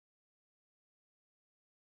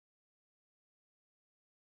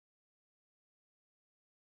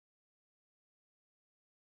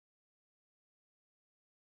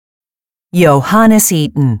Johannes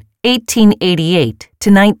Itten, 1888 to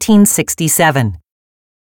 1967.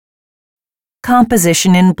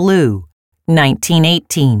 Composition in Blue,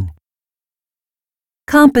 1918.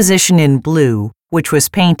 Composition in Blue, which was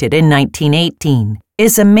painted in 1918,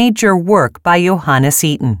 is a major work by Johannes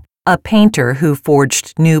Itten, a painter who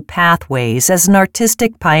forged new pathways as an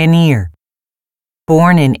artistic pioneer.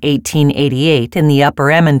 Born in 1888 in the Upper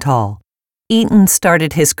Emmental, Itten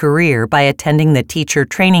started his career by attending the Teacher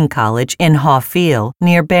Training College in Hofwil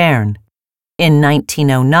near Bern. In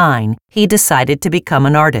 1909, he decided to become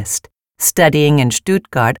an artist, studying in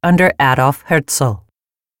Stuttgart under Adolf Herzl.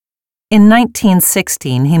 In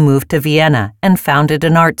 1916, he moved to Vienna and founded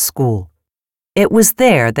an art school. It was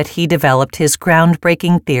there that he developed his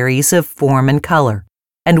groundbreaking theories of form and color,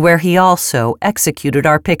 and where he also executed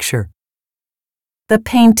our picture. The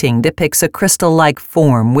painting depicts a crystal-like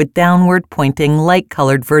form with downward-pointing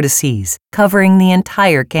light-colored vertices covering the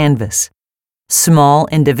entire canvas. Small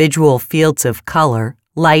individual fields of color,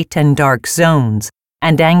 light and dark zones,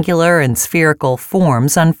 and angular and spherical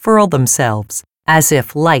forms unfurl themselves, as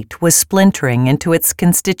if light was splintering into its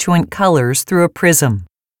constituent colors through a prism.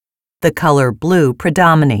 The color blue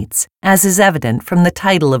predominates, as is evident from the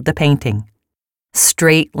title of the painting.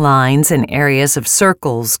 Straight lines and areas of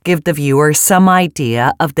circles give the viewer some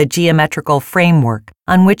idea of the geometrical framework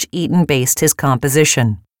on which Itten based his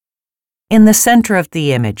composition. In the center of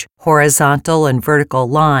the image, horizontal and vertical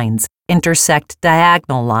lines intersect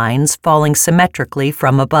diagonal lines falling symmetrically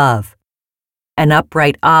from above. An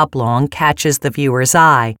upright oblong catches the viewer's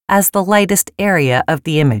eye as the lightest area of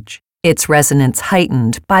the image, its resonance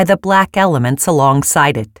heightened by the black elements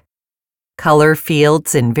alongside it. Color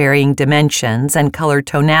fields in varying dimensions and color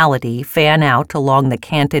tonality fan out along the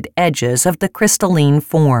canted edges of the crystalline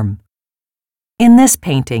form. In this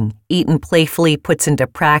painting, Itten playfully puts into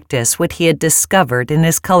practice what he had discovered in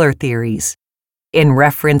his color theories. In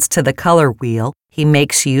reference to the color wheel, he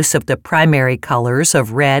makes use of the primary colors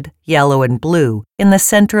of red, yellow, and blue in the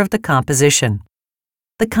center of the composition.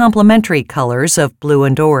 The complementary colors of blue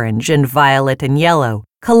and orange and violet and yellow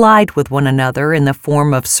collide with one another in the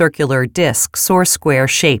form of circular discs or square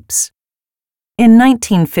shapes. In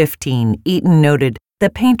 1915, Itten noted,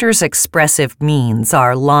 "The painter's expressive means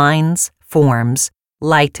are lines, forms,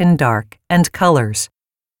 light and dark, and colors.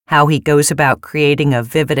 How he goes about creating a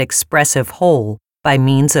vivid expressive whole by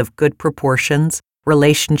means of good proportions,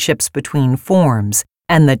 relationships between forms,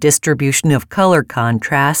 and the distribution of color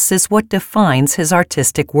contrasts is what defines his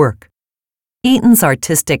artistic work." Itten's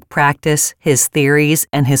artistic practice, his theories,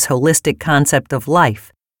 and his holistic concept of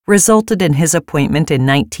life resulted in his appointment in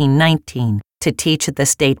 1919 to teach at the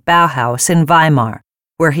State Bauhaus in Weimar,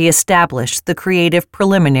 where he established the creative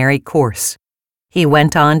preliminary course. He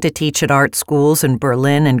went on to teach at art schools in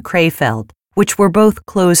Berlin and Krefeld, which were both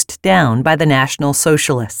closed down by the National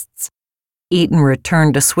Socialists. Itten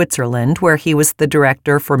returned to Switzerland, where he was the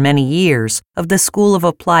director for many years of the School of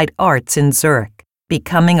Applied Arts in Zurich,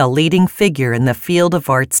 becoming a leading figure in the field of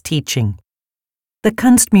arts teaching. The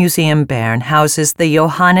Kunstmuseum Bern houses the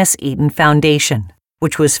Johannes Itten Foundation,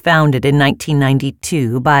 which was founded in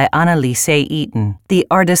 1992 by Anneliese Itten, the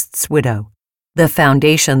artist's widow. The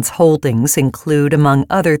foundation's holdings include, among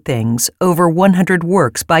other things, over 100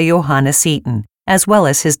 works by Johannes Itten, as well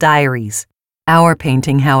as his diaries. Our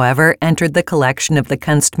painting, however, entered the collection of the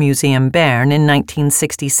Kunstmuseum Bern in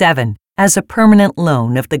 1967 as a permanent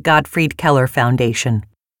loan of the Gottfried Keller Foundation.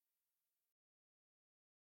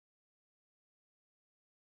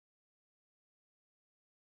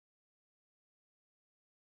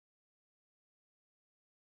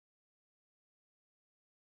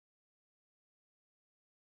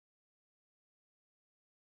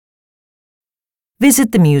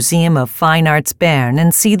 Visit the Museum of Fine Arts Bern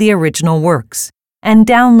and see the original works, and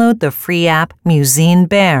download the free app Museen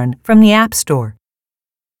Bern from the App Store.